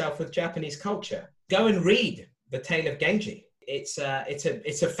familiarize yourself with Japanese culture. Go and read The Tale of Genji. It's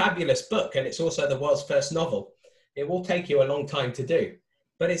a fabulous book, and it's also the world's first novel. It will take you a long time to do,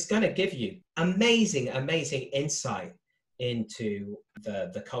 but it's going to give you amazing, amazing insight into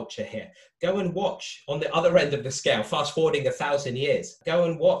the culture here. Go and watch, on the other end of the scale, fast forwarding 1,000 years, go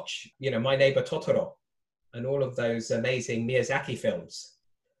and watch, My Neighbor Totoro and all of those amazing Miyazaki films.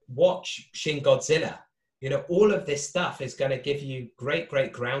 Watch Shin Godzilla. All of this stuff is going to give you great,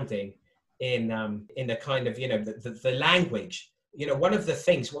 great grounding in the kind of, the language. One of the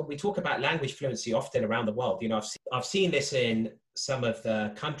things, when we talk about language fluency often around the world, I've seen this in some of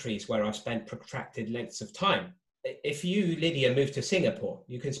the countries where I've spent protracted lengths of time. If you, Lydia, move to Singapore,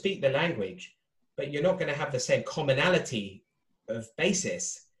 you can speak the language, but you're not going to have the same commonality of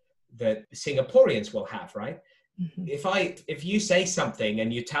basis that Singaporeans will have, right? Mm-hmm. If you say something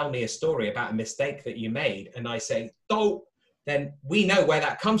and you tell me a story about a mistake that you made, and I say, "Oh," then we know where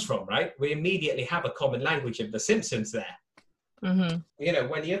that comes from, right? We immediately have a common language of the Simpsons there. Mm-hmm.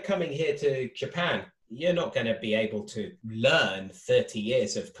 When you're coming here to Japan, you're not going to be able to learn 30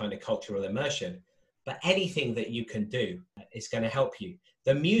 years of kind of cultural immersion. But anything that you can do is going to help you.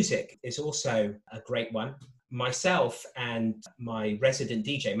 The music is also a great one. Myself and my resident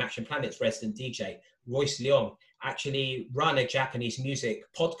DJ, Match and Planet's resident DJ, Royce Leong, actually run a Japanese music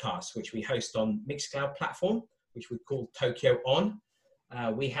podcast, which we host on Mixcloud platform, which we call Tokyo On.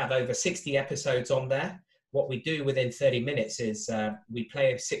 We have over 60 episodes on there. What we do within 30 minutes is we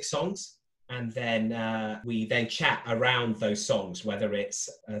play 6 songs, and then we then chat around those songs, whether it's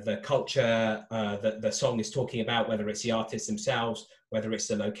the culture that the song is talking about, whether it's the artists themselves, whether it's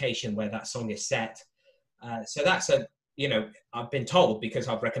the location where that song is set. So that's I've been told, because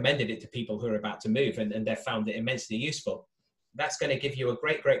I've recommended it to people who are about to move, and they've found it immensely useful. That's going to give you a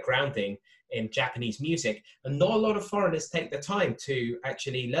great, great grounding in Japanese music. And not a lot of foreigners take the time to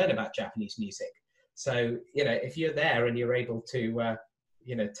actually learn about Japanese music. So, if you're there and you're able to,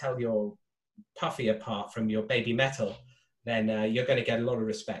 tell your Puffy apart from your Baby Metal, then you're going to get a lot of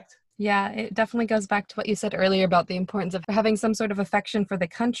respect. Yeah, it definitely goes back to what you said earlier about the importance of having some sort of affection for the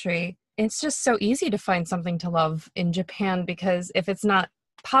country. It's just so easy to find something to love in Japan because if it's not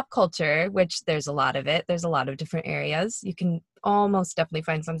pop culture, which there's a lot of it, there's a lot of different areas, you can almost definitely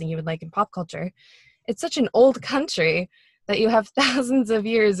find something you would like in pop culture. It's such an old country that you have thousands of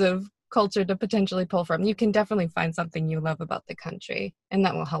years of culture to potentially pull from. You can definitely find something you love about the country, and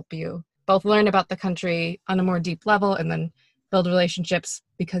that will help you both learn about the country on a more deep level and then build relationships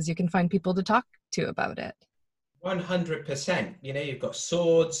because you can find people to talk to about it. 100%. You know, you've got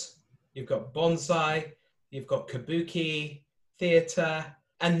swords, you've got bonsai, you've got kabuki, theater.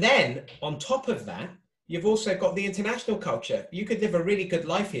 And then on top of that, you've also got the international culture. You could live a really good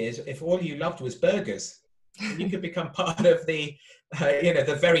life here if all you loved was burgers. You could become part of the,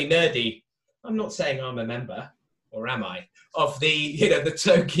 the very nerdy, I'm not saying I'm a member, or am I, of the, the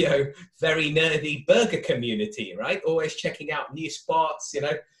Tokyo very nerdy burger community, right? Always checking out new spots,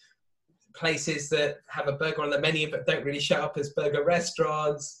 places that have a burger on the menu but don't really show up as burger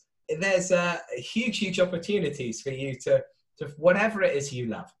restaurants. There's huge opportunities for you to whatever it is you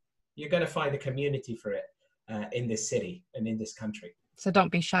love. You're going to find a community for it in this city and in this country. So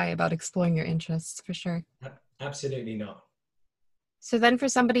don't be shy about exploring your interests, for sure. Absolutely not. So then for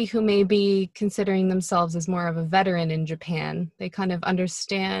somebody who may be considering themselves as more of a veteran in Japan, they kind of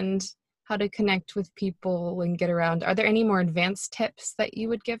understand how to connect with people and get around. Are there any more advanced tips that you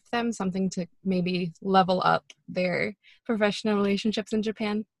would give them? Something to maybe level up their professional relationships in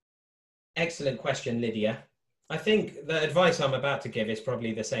Japan? Excellent question, Lydia. I think the advice I'm about to give is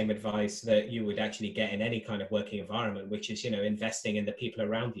probably the same advice that you would actually get in any kind of working environment, which is, investing in the people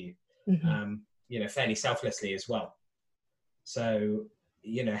around you, fairly selflessly as well. So,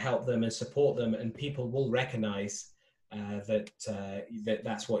 help them and support them, and people will recognize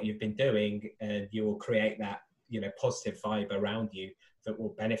that's what you've been doing, and you will create that, positive vibe around you that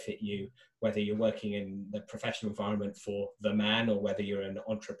will benefit you, whether you're working in the professional environment for the man or whether you're an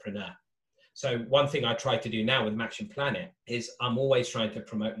entrepreneur. So one thing I try to do now with Maction Planet is I'm always trying to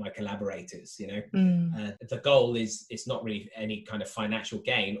promote my collaborators. The goal is not really any kind of financial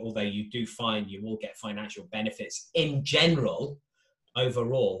gain, although you do find you will get financial benefits in general,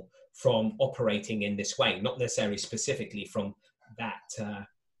 overall, from operating in this way, not necessarily specifically from that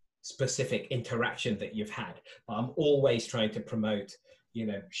specific interaction that you've had. But I'm always trying to promote,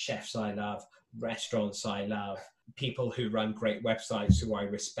 chefs I love, restaurants I love, people who run great websites who I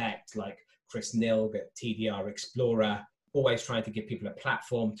respect, like Chris Nilg at TDR Explorer, always trying to give people a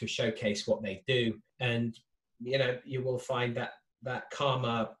platform to showcase what they do. And, you will find that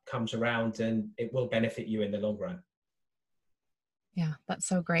karma comes around and it will benefit you in the long run. Yeah, that's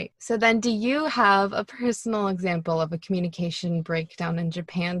so great. So then do you have a personal example of a communication breakdown in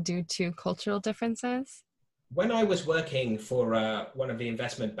Japan due to cultural differences? When I was working for one of the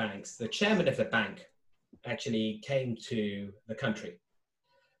investment banks, the chairman of the bank actually came to the country,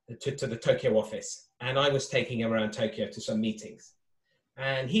 to the Tokyo office, and I was taking him around Tokyo to some meetings.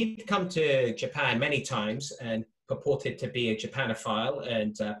 And he'd come to Japan many times and purported to be a Japanophile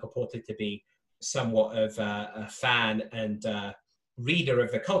and purported to be somewhat of a fan and reader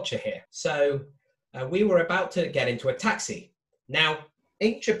of the culture here. So we were about to get into a taxi. Now,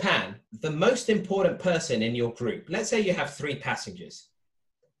 in Japan, the most important person in your group, let's say you have 3 passengers,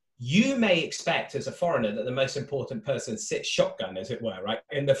 you may expect as a foreigner that the most important person sits shotgun, as it were, right,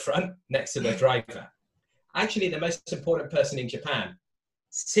 in the front next to the driver. Actually, the most important person in Japan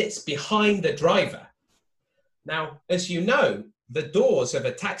sits behind the driver. Now, as you know, the doors of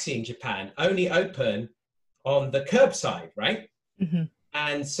a taxi in Japan only open on the curbside, right? Mm-hmm.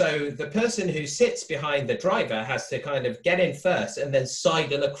 And so the person who sits behind the driver has to kind of get in first and then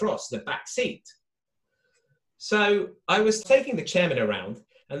sidle across the back seat. So I was taking the chairman around,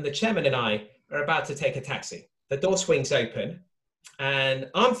 and the chairman and I are about to take a taxi. The door swings open, and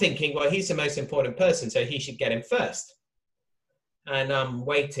I'm thinking, well, he's the most important person, so he should get in first. And I'm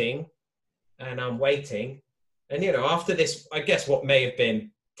waiting, and I'm waiting. And, after this, I guess what may have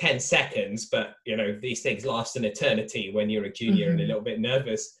been 10 seconds, but, these things last an eternity when you're a junior Mm-hmm. and a little bit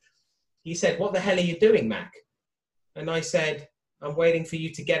nervous. He said, "What the hell are you doing, Mac?" And I said, "I'm waiting for you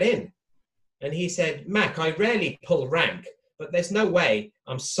to get in." And he said, "Mac, I rarely pull rank, but there's no way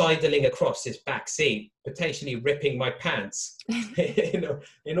I'm sidling across this back seat, potentially ripping my pants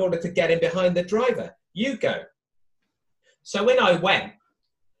in order to get in behind the driver. You go." So when I went,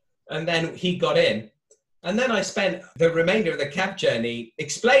 and then he got in, and then I spent the remainder of the cab journey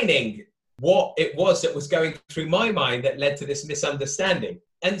explaining what it was that was going through my mind that led to this misunderstanding.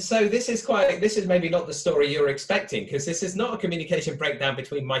 And so this is maybe not the story you're expecting, because this is not a communication breakdown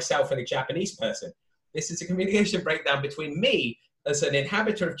between myself and a Japanese person. This is a communication breakdown between me as an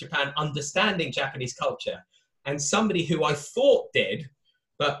inhabitor of Japan, understanding Japanese culture, and somebody who I thought did,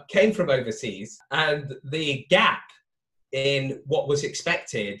 but came from overseas, and the gap in what was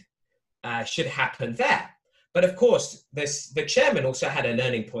expected should happen there. But of course, the chairman also had a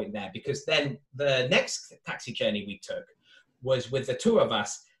learning point there, because then the next taxi journey we took was with the two of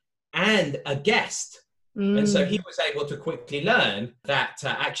us and a guest. And so he was able to quickly learn that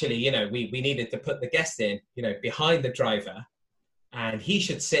actually, we needed to put the guest in, behind the driver, and he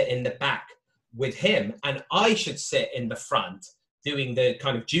should sit in the back with him, and I should sit in the front doing the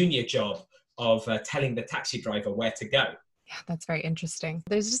kind of junior job of telling the taxi driver where to go. Yeah, that's very interesting.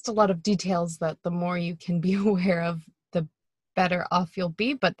 There's just a lot of details that the more you can be aware of, the better off you'll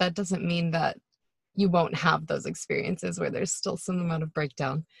be, but that doesn't mean that you won't have those experiences where there's still some amount of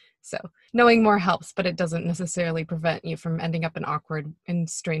breakdown. So knowing more helps, but it doesn't necessarily prevent you from ending up in awkward and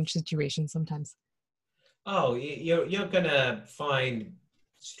strange situations sometimes. Oh, you're going to find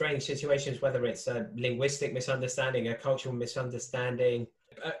strange situations, whether it's a linguistic misunderstanding, a cultural misunderstanding,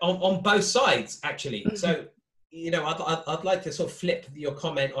 on both sides, actually. So, I'd like to sort of flip your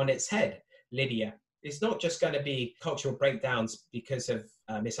comment on its head, Lydia. It's not just going to be cultural breakdowns because of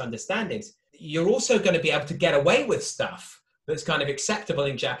misunderstandings. You're also going to be able to get away with stuff that's kind of acceptable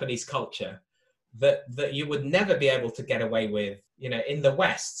in Japanese culture that you would never be able to get away with, in the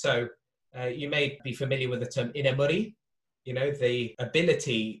West. So you may be familiar with the term inemuri, the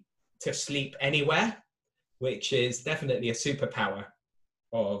ability to sleep anywhere, which is definitely a superpower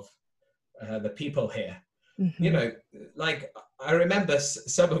of the people here. Like I remember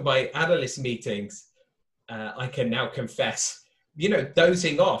some of my analyst meetings, I can now confess,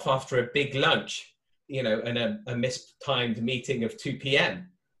 dozing off after a big lunch, and a mistimed meeting of 2 p.m.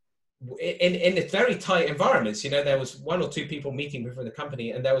 In very tight environments. There was one or two people meeting within the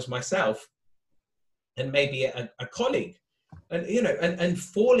company, and there was myself and maybe a colleague. And, and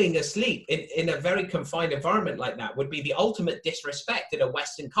falling asleep in a very confined environment like that would be the ultimate disrespect in a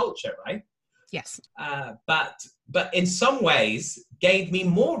Western culture, right? Yes. But in some ways gained me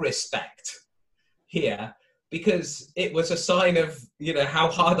more respect here, because it was a sign of, how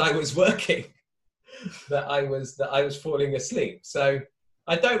hard I was working that I was falling asleep. So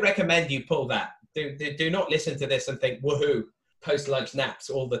I don't recommend you pull that. Do not listen to this and think, woohoo, post-lunch naps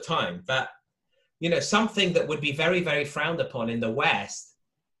all the time. But, something that would be very, very frowned upon in the West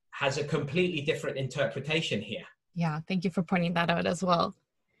has a completely different interpretation here. Yeah, thank you for pointing that out as well.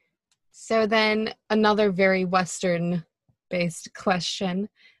 So then another very Western-based question,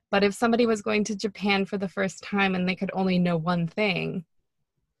 but if somebody was going to Japan for the first time and they could only know one thing,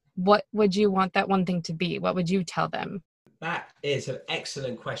 what would you want that one thing to be? What would you tell them? That is an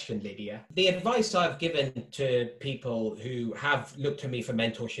excellent question, Lydia. The advice I've given to people who have looked to me for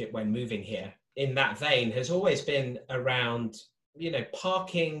mentorship when moving here in that vein has always been around,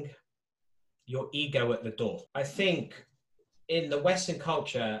 parking your ego at the door. I think in the Western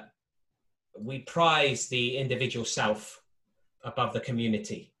culture, we prize the individual self above the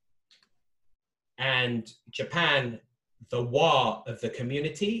community. And Japan, the wa of the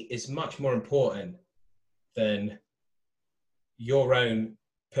community is much more important than your own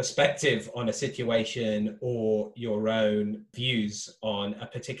perspective on a situation or your own views on a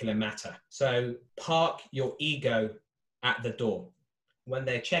particular matter. So park your ego at the door. When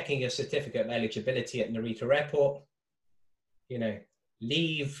they're checking your certificate of eligibility at Narita Airport,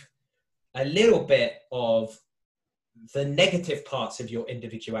 leave a little bit of the negative parts of your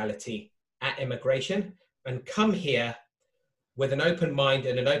individuality at immigration and come here with an open mind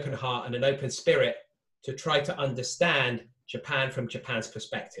and an open heart and an open spirit to try to understand Japan from Japan's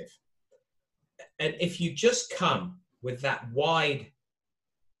perspective. And if you just come with that wide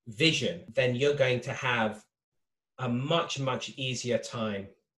vision, then you're going to have a much, much easier time,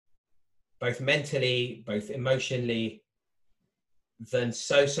 both mentally, both emotionally, than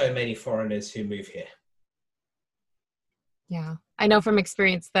so many foreigners who move here. Yeah, I know from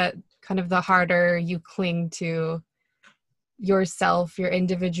experience that kind of the harder you cling to yourself, your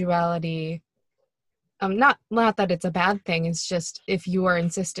individuality, not that it's a bad thing, it's just if you are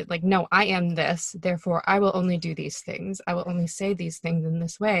insistent, like, no, I am this, therefore I will only do these things, I will only say these things in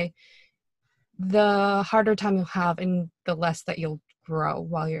this way, the harder time you'll have and the less that you'll grow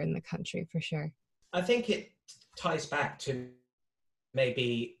while you're in the country, for sure. I think it ties back to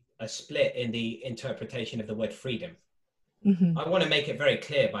maybe a split in the interpretation of the word freedom. Mm-hmm. I want to make it very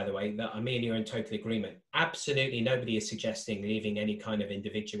clear, by the way, that me and you are in total agreement. Absolutely nobody is suggesting leaving any kind of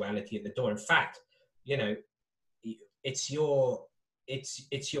individuality at the door. In fact, it's your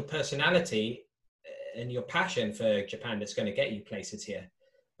personality and your passion for Japan that's going to get you places here.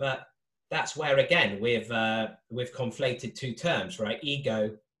 But that's where, again, we've conflated two terms, right?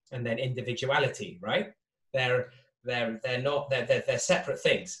 Ego and then individuality, right? They're separate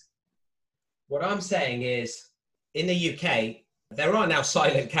things. What I'm saying is, in the UK, there are now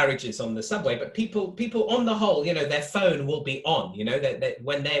silent carriages on the subway, but people on the whole, their phone will be on.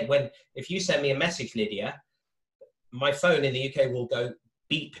 If you send me a message, Lydia, my phone in the UK will go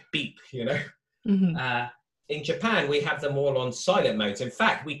beep beep. Mm-hmm. In Japan, we have them all on silent modes. In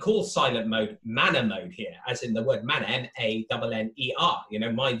fact, we call silent mode manner mode here, as in the word manner, M-A-N-N-E-R.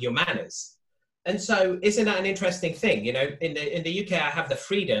 Mind your manners. And so, isn't that an interesting thing? In the UK, I have the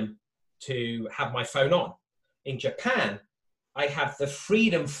freedom to have my phone on. In Japan, I have the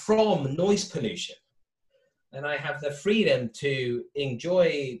freedom from noise pollution, and I have the freedom to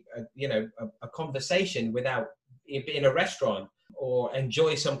enjoy, a conversation without in a restaurant, or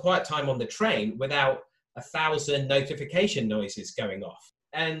enjoy some quiet time on the train without 1,000 notification noises going off.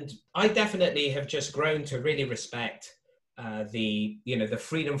 And I definitely have just grown to really respect the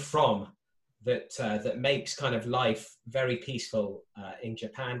freedom from that makes kind of life very peaceful in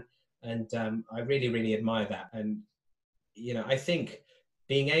Japan. And I really, really admire that. And, I think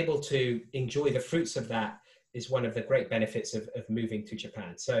being able to enjoy the fruits of that is one of the great benefits of moving to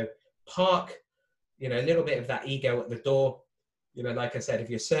Japan. So park, a little bit of that ego at the door. Like I said, if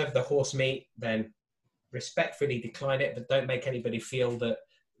you're served the horse meat, then respectfully decline it, but don't make anybody feel that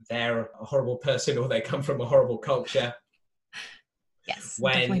they're a horrible person or they come from a horrible culture. Yes,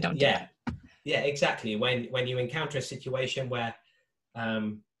 definitely don't do that. Yeah, exactly. When you encounter a situation where,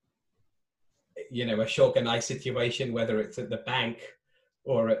 a shogunai situation, whether it's at the bank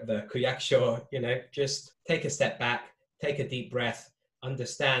or at the kuyakusho, just take a step back, take a deep breath,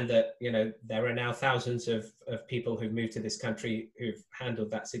 understand that, there are now thousands of people who've moved to this country who've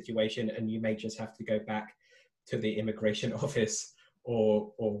handled that situation, and you may just have to go back to the immigration office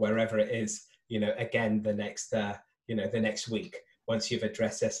or wherever it is, again, the next week, once you've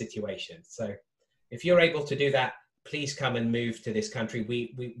addressed their situation. So if you're able to do that, please come and move to this country.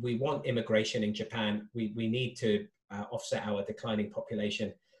 We want immigration in Japan. We need to offset our declining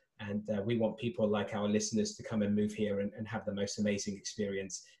population. And we want people like our listeners to come and move here and have the most amazing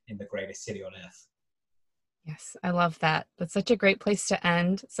experience in the greatest city on earth. Yes, I love that. That's such a great place to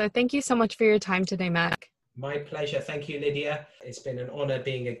end. So thank you so much for your time today, Mac. My pleasure. Thank you, Lydia. It's been an honor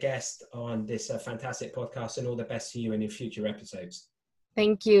being a guest on this fantastic podcast, and all the best to you in your future episodes.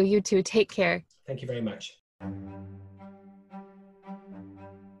 Thank you. You too. Take care. Thank you very much.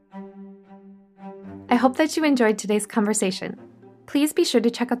 I hope that you enjoyed today's conversation. Please be sure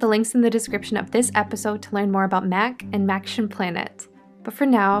to check out the links in the description of this episode to learn more about Mac and Maction Planet. But for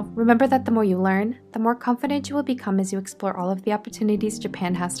now, remember that the more you learn, the more confident you will become as you explore all of the opportunities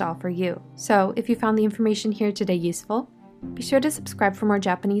Japan has to offer you. So, if you found the information here today useful, be sure to subscribe for more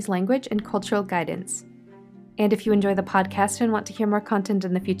Japanese language and cultural guidance. And if you enjoy the podcast and want to hear more content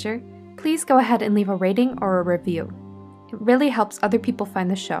in the future, please go ahead and leave a rating or a review. It really helps other people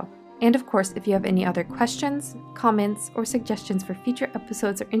find the show. And of course, if you have any other questions, comments, or suggestions for future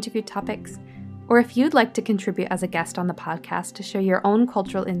episodes or interview topics, or if you'd like to contribute as a guest on the podcast to share your own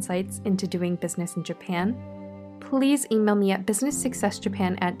cultural insights into doing business in Japan, please email me at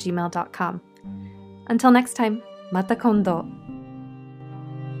businesssuccessjapan@gmail.com. Until next time, mata kondo!